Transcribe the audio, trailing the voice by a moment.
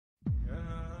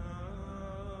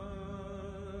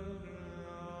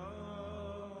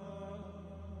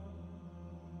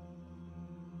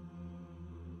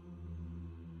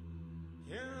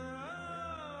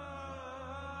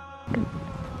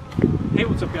Hey,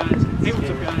 what's up, guys? Hey, what's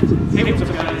up, guys? Hey, what's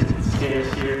up, guys? It's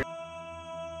Scarce here.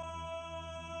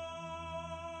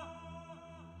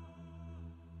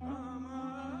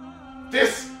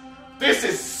 This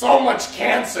is so much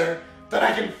cancer that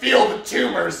I can feel the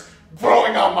tumors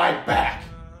growing on my back.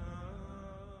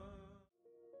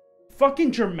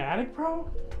 Fucking dramatic, bro?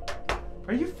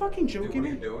 Are you fucking joking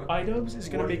me? Doing? iDubbbz is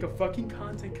gonna make a fucking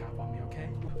content cop on me,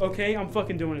 okay? Okay, I'm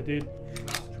fucking doing it, dude.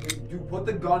 You put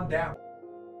the gun down.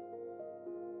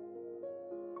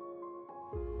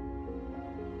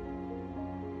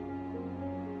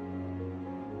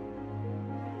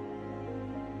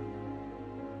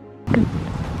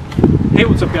 Hey,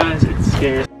 what's up, guys? It's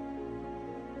Scarce.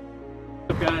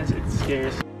 What's up, guys? It's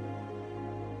Scarce.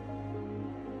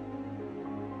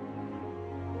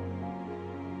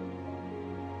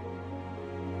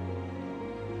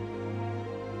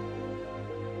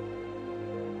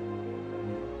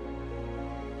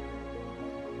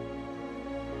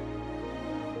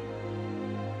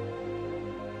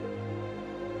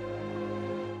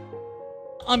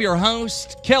 I'm your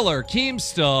host, Killer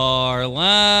Keemstar.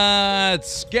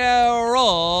 Let's get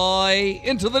right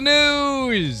into the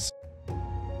news.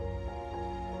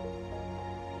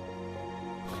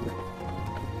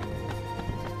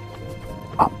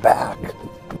 I'm back.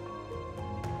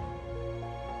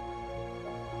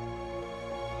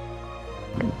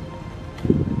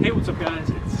 Hey, what's up, guys?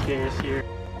 It's Scarce here.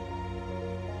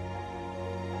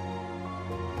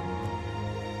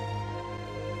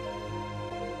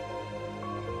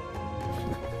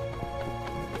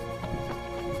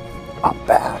 I'm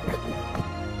back.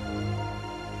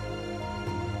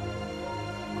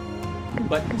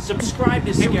 But subscribe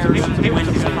to Scarce when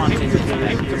his content is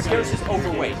good. Scarce is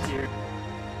overweight.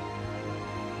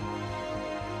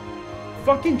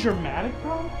 Fucking dramatic,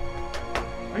 bro?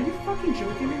 Are you fucking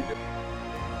joking me?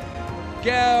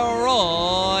 Get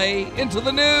right into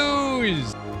the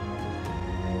news.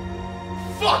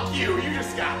 Fuck you! You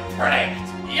just got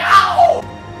pranked. Yow!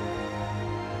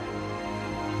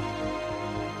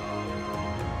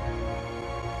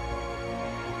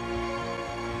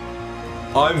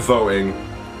 I'm voting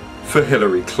for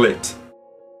Hillary Clit.